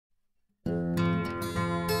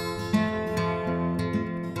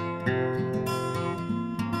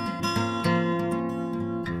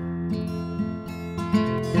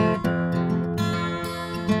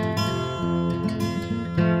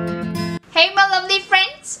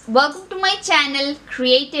welcome to my channel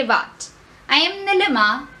Creative Art. I am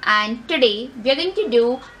Nilima and today we are going to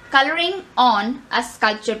do coloring on a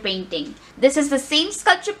sculpture painting. This is the same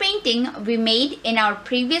sculpture painting we made in our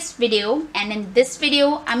previous video, and in this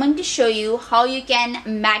video I'm going to show you how you can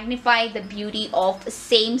magnify the beauty of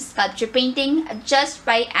same sculpture painting just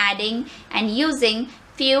by adding and using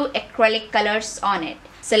few acrylic colors on it.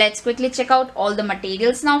 So let's quickly check out all the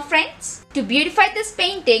materials now, friends. To beautify this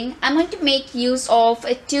painting, I'm going to make use of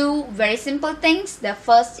two very simple things. The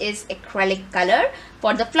first is acrylic color.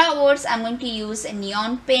 For the flowers, I'm going to use a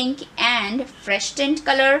neon pink and fresh tint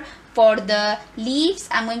color. For the leaves,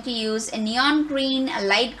 I'm going to use a neon green, a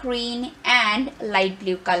light green and light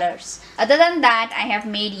blue colors. Other than that, I have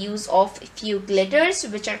made use of a few glitters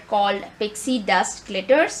which are called pixie dust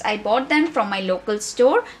glitters. I bought them from my local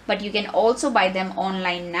store, but you can also buy them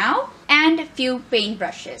online now. And a few paint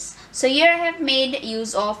brushes. So here I have made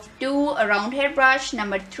use of two round hair brush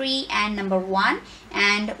number 3 and number 1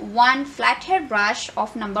 and one flat hair brush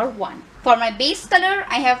of number 1. For my base color,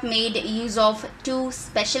 I have made use of two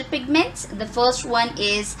special pigments. The first one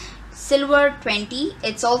is Silver 20.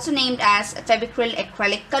 It's also named as Fevicryl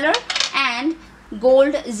acrylic color, and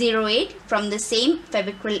Gold 08 from the same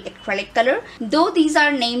Fevicryl acrylic color. Though these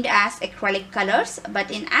are named as acrylic colors,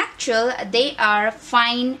 but in actual they are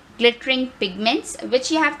fine glittering pigments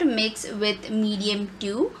which you have to mix with medium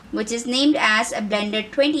 2, which is named as a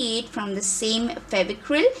Blender 28 from the same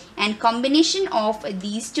Fevicryl, and combination of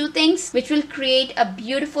these two things which will create a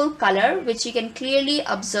beautiful color which you can clearly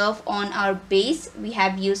observe. On our base we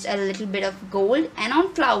have used a little bit of gold, and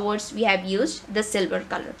on flowers we have used the silver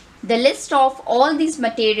color. The list of all these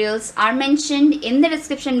materials are mentioned in the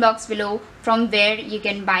description box below, from where you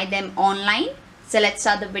can buy them online. So let's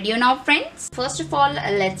start the video now, friends. First of all,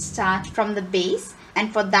 let's start from the base.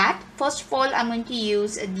 And for that, first of all, I'm going to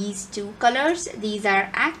use these two colors. These are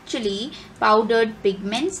actually powdered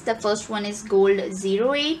pigments. The first one is Gold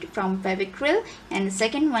 08 from Fevicryl and the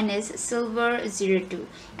second one is Silver 02.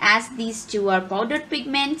 As these two are powdered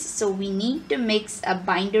pigments, so we need to mix a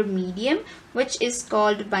binder medium which is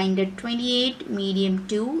called Binder 28 medium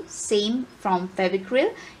 2, same from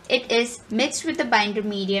Fevicryl. It is mixed with the binder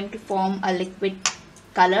medium to form a liquid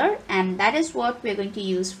color, and that is what we're going to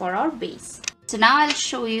use for our base. So now I'll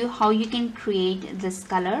show you how you can create this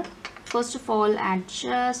color. First of all, add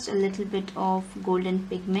just a little bit of golden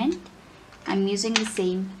pigment. I'm using the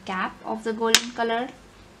same cap of the golden color,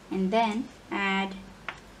 and then add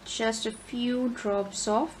just a few drops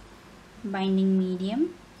of binding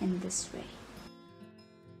medium in this way.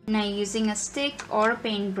 Now using a stick or a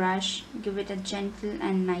paintbrush, give it a gentle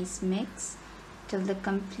and nice mix till the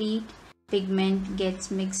complete pigment gets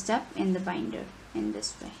mixed up in the binder in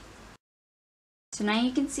this way. So now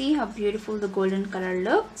you can see how beautiful the golden color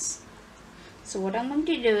looks. So what I'm going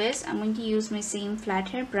to do is I'm going to use my same flat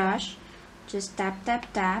hair brush. Just tap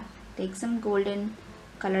tap tap, take some golden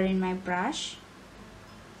color in my brush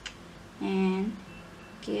and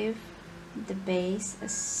give the base a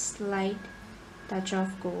slight touch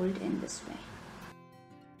of gold in this way.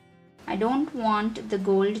 I don't want the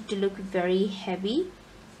gold to look very heavy,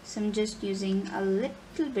 so I'm just using a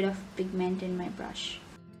little bit of pigment in my brush.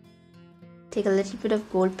 Take a little bit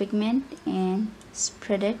of gold pigment and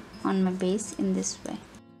spread it on my base in this way.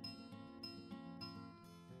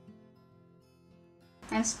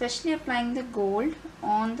 I'm especially applying the gold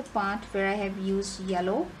on the part where I have used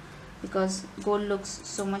yellow, because gold looks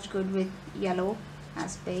so much good with yellow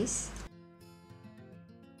as base.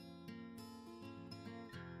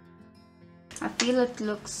 I feel it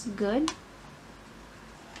looks good.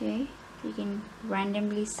 Okay, you can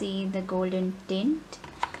randomly see the golden tint.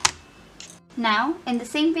 Now in the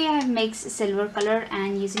same way I have mixed silver color,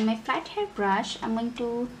 and using my flat hair brush I'm going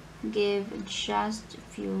to give just a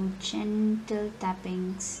few gentle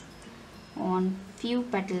tappings on few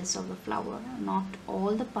petals of the flower, not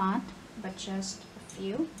all the part but just a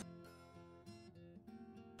few.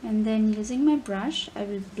 And then using my brush I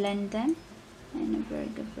will blend them in a very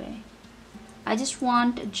good way. I just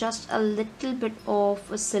want just a little bit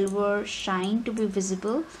of a silver shine to be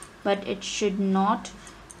visible, but it should not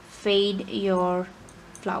fade your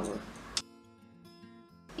flower.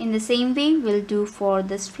 In the same way we'll do for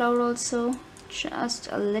this flower also. Just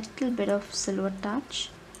a little bit of silver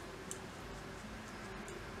touch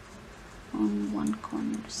on one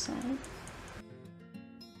corner side.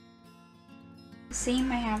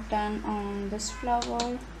 Same I have done on this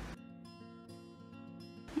flower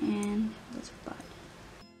and this bud.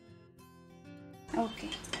 Okay,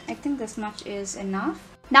 I think this much is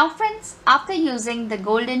enough. Now friends, after using the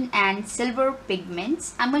golden and silver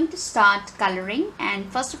pigments, I'm going to start coloring, and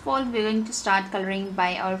first of all we're going to start coloring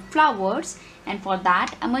by our flowers, and for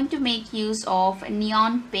that I'm going to make use of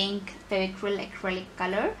neon pink Fevicryl acrylic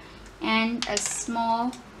color and a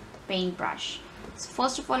small paintbrush. So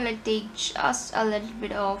first of all I'll take just a little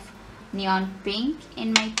bit of neon pink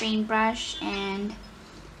in my paintbrush and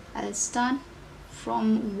I'll start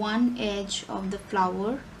from one edge of the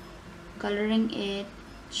flower, coloring it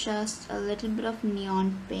just a little bit of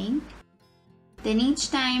neon pink. Then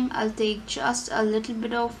each time I'll take just a little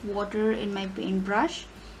bit of water in my paintbrush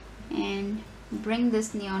and bring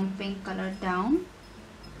this neon pink color down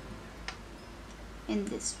in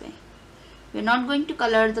this way. We're not going to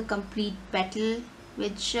color the complete petal,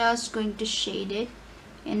 we're just going to shade it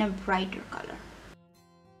in a brighter color.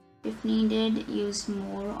 If needed, use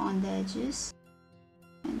more on the edges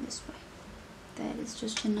and this way. That is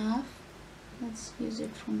just enough. Let's use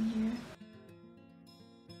it from here.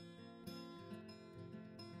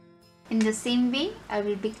 In the same way, I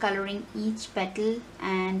will be coloring each petal,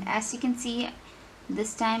 and as you can see,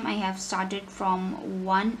 this time I have started from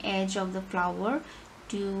one edge of the flower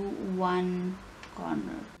to one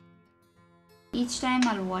corner. Each time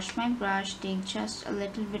I'll wash my brush, take just a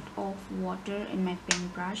little bit of water in my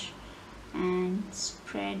paintbrush and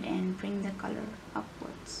spread and bring the color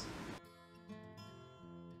upwards.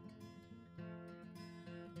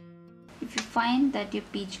 If you find that your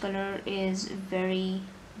peach color is very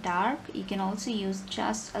dark, you can also use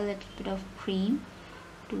just a little bit of cream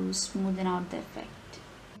to smoothen out the effect.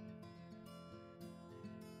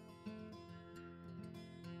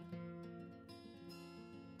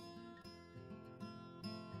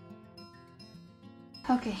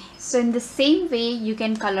 Okay, so in the same way you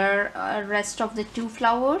can color rest of the two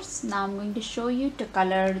flowers. Now I'm going to show you to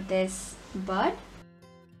color this bud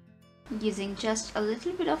using just a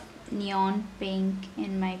little bit of neon pink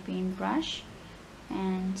in my paintbrush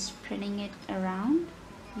and spreading it around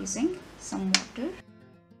using some water.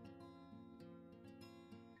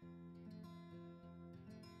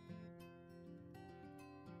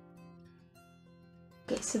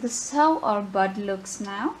 Okay, so this is how our bud looks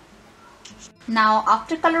now. Now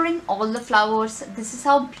after coloring all the flowers, this is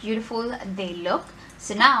how beautiful they look.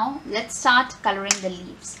 So now let's start coloring the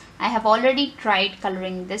leaves. I have already tried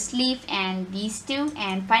coloring this leaf and these two,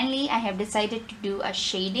 and finally I have decided to do a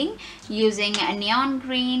shading using a neon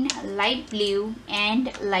green, light blue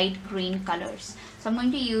and light green colors. So I'm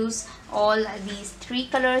going to use all these three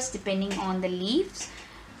colors depending on the leaves.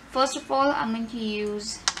 First of all, I'm going to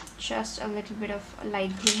use just a little bit of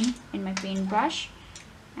light green in my paintbrush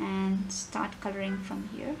and start coloring from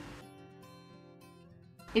here.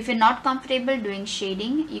 If you're not comfortable doing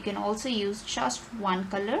shading, you can also use just one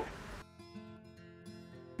color.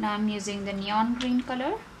 Now I'm using the neon green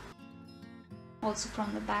color, also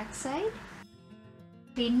from the back side.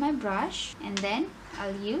 Clean my brush and then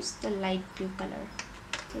I'll use the light blue color.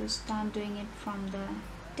 So start doing it from the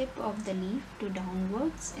tip of the leaf to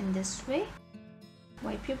downwards in this way.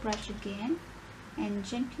 Wipe your brush again and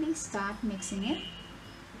gently start mixing it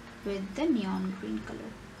with the neon green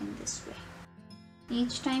color in this way.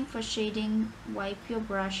 Each time for shading, wipe your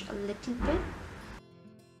brush a little bit.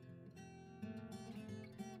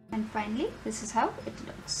 And finally, this is how it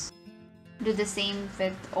looks. Do the same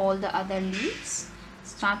with all the other leaves.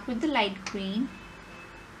 Start with the light green.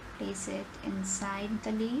 Place it inside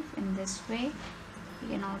the leaf in this way. You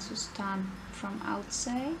can also start from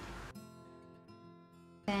outside.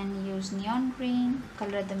 Then use neon green,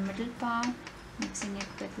 color the middle part, mixing it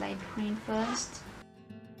with light green first.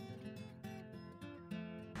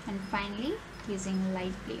 And finally using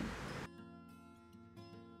light blue.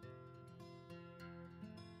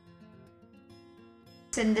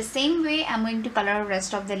 So in the same way I'm going to color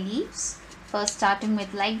rest of the leaves, first starting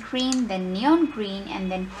with light green, then neon green,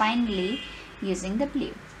 and then finally using the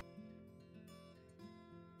blue.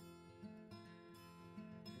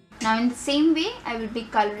 Now in the same way I will be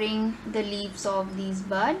coloring the leaves of these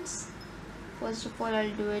buds. First of all,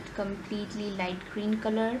 I'll do it completely light green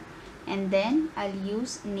color, and then I'll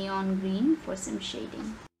use neon green for some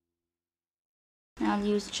shading. I'll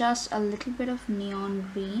use just a little bit of neon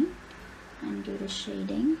green and do the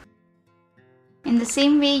shading. In the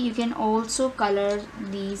same way, you can also color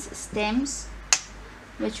these stems,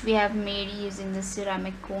 which we have made using the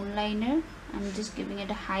ceramic cone liner. I'm just giving it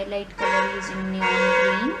a highlight color using neon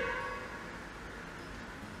green.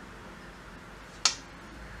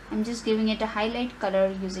 I'm just giving it a highlight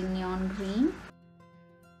color using neon green.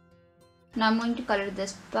 Now I'm going to color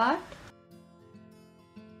this part.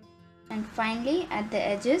 And finally at the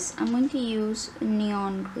edges, I'm going to use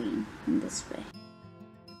neon green in this way.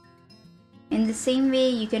 In the same way,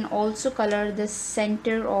 you can also color the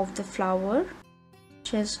center of the flower,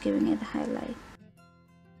 just giving it a highlight.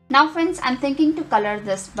 Now friends, I'm thinking to color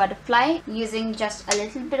this butterfly using just a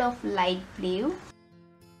little bit of light blue.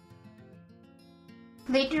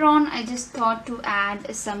 Later on, I just thought to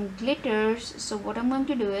add some glitters. So what I'm going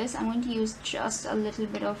to do is, I'm going to use just a little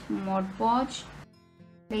bit of Mod Podge.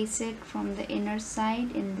 Place it from the inner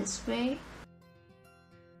side in this way.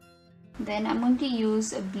 Then I'm going to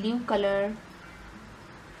use a blue color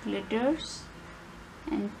glitters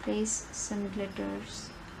and place some glitters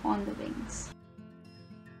on the wings.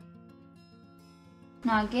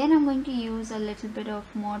 Now again, I'm going to use a little bit of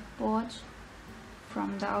Mod Podge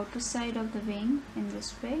from the outer side of the wing in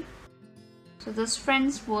this way. So this,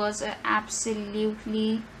 friends, was an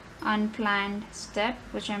absolutely unplanned step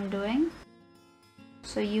which I'm doing.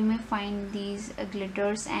 So you may find these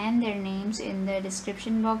glitters and their names in the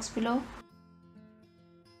description box below.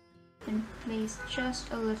 And place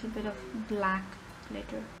just a little bit of black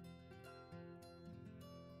glitter.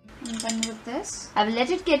 And then with this, I will let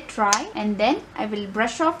it get dry and then I will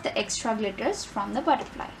brush off the extra glitters from the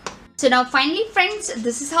butterfly. So now finally friends,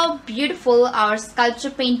 this is how beautiful our sculpture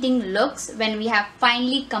painting looks when we have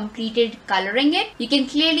finally completed coloring it. You can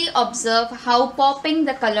clearly observe how popping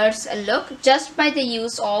the colors look just by the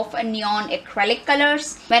use of neon acrylic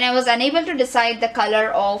colors. When I was unable to decide the color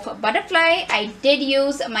of butterfly, I did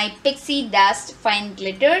use my pixie dust fine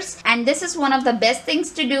glitters, and this is one of the best things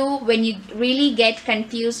to do when you really get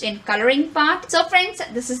confused in coloring part. So friends,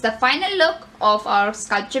 this is the final look of our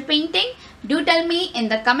sculpture painting. Do tell me in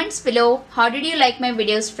the comments below, how did you like my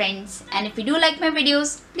videos, friends? And if you do like my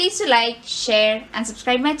videos, please do like, share and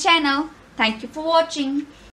subscribe my channel. Thank you for watching.